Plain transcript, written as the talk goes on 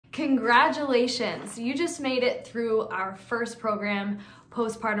Congratulations, you just made it through our first program,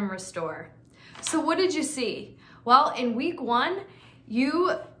 Postpartum Restore. So what did you see? Well, in week 1,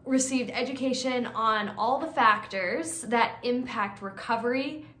 you received education on all the factors that impact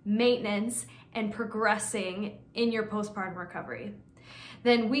recovery, maintenance, and progressing in your postpartum recovery.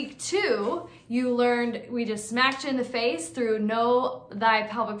 Then week 2, you learned, we just smacked you in the face through Know Thy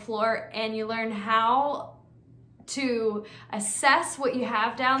Pelvic Floor, and you learned how to assess what you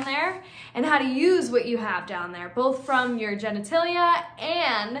have down there and how to use what you have down there, both from your genitalia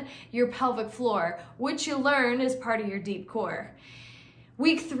and your pelvic floor, which you learn is part of your deep core.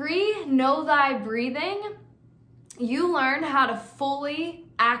 Week 3, Know Thy Breathing, you learn how to fully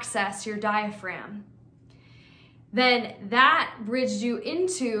access your diaphragm. Then that bridged you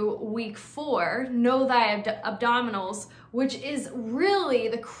into week 4, Know Thy Abdominals, which is really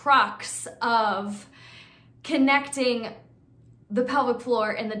the crux of connecting the pelvic floor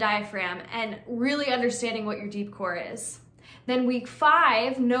and the diaphragm and really understanding what your deep core is. Then week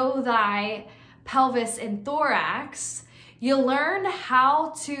 5, Know Thy Pelvis and Thorax. You learn how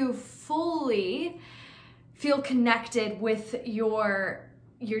to fully feel connected with your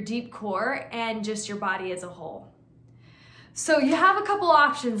deep core and just your body as a whole. So you have a couple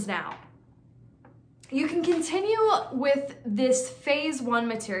options now. You can continue with this phase 1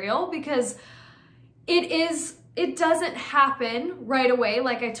 material because it doesn't happen right away,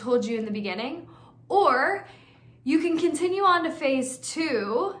 like I told you in the beginning, or you can continue on to phase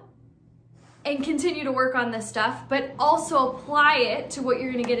 2 and continue to work on this stuff, but also apply it to what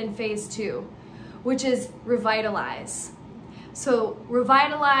you're gonna get in phase 2, which is revitalize. So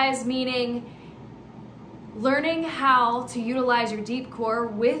revitalize meaning learning how to utilize your deep core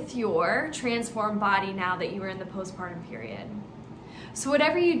with your transformed body now that you are in the postpartum period. So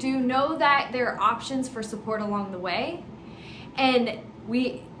whatever you do, know that there are options for support along the way. And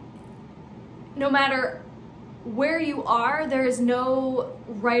no matter where you are, there is no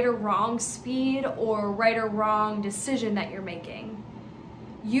right or wrong speed or right or wrong decision that you're making.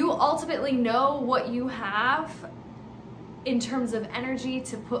 You ultimately know what you have in terms of energy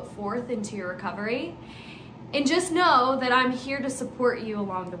to put forth into your recovery. And just know that I'm here to support you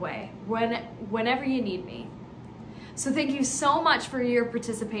along the way, whenever you need me. So thank you so much for your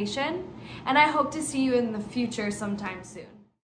participation, and I hope to see you in the future sometime soon.